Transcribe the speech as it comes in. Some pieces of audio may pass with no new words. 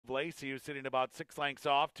LaceyJ, who's sitting about 6 lengths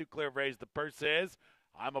off. 2 clear of Raise the Purses.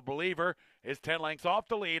 I'm a Believer is 10 lengths off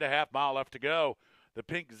the lead. A half mile left to go. The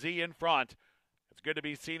Pink Z in front. It's good to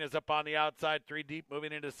be seen as up on the outside. 3 deep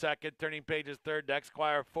moving into second. Turning Pages third.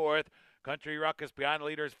 Dexquire fourth. Country Ruckus behind the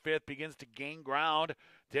leaders fifth. Begins to gain ground.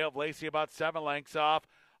 Tail of LaceyJ about 7 lengths off.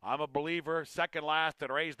 I'm a Believer second last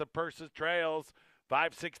and Raise the Purses trails.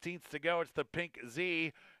 5/16 to go. It's the Pink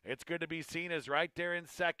Z. It's good to be seen as right there in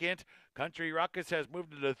second. Country Ruckus has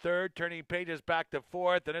moved into third. Turning Pages back to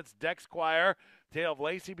fourth. And it's Dexquire. Tail of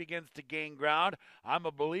LaceyJ begins to gain ground. I'm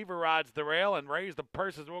a Believer rides the rail and Raise the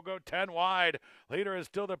Purses will go 10 wide. Leader is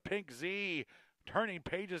still the Pink Z. Turning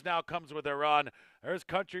Pages now comes with a run. There's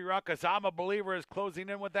Country Ruckus. I'm a Believer is closing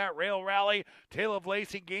in with that rail rally. Tail of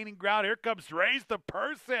LaceyJ gaining ground. Here comes Raise the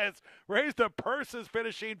Purses. Raise the Purses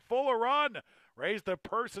finishing full of run. Raise the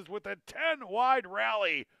Purses with a 10 wide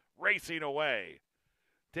rally racing away.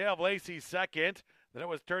 Tail of LaceyJ second. Then it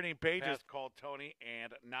was Turning Pages. Pass called Tony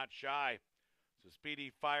and Not Shy. So Speedy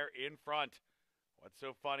Fire in front. What's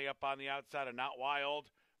So Funny up on the outside and Not Wild.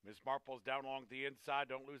 Miss Marple's down along the inside.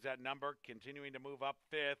 Don't lose that number. Continuing to move up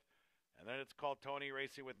fifth. And then it's called Tony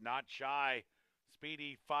racing with Not Shy.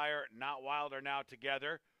 Speedy Fire, Not Wild are now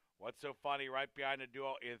together. What's So Funny right behind the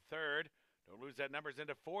duo in third. Don't lose that numbers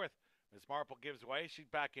into fourth. Miss Marple gives way. She's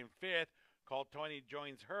back in fifth. Called Tony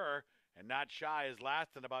joins her. And Not Shy is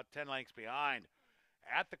last and about 10 lengths behind.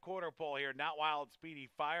 At the quarter pole here, Not Wild, Speedy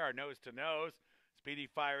Fire are nose to nose. Speedy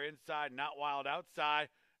Fire inside, Not Wild outside.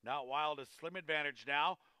 Not Wild a slim advantage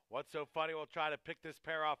now. What's So Funny will try to pick this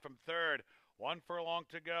pair off from third. 1 furlong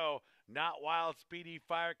to go. Not Wild, Speedy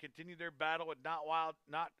Fire continue their battle with Not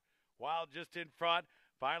Wild just in front.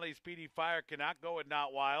 Finally, Speedy Fire cannot go with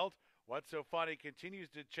Not Wild. What's So Funny continues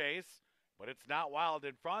to chase, but it's Not Wild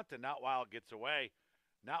in front, and Not Wild gets away.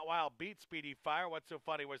 Not Wild beats Speedy Fire. What's So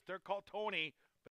Funny was third. Called Tony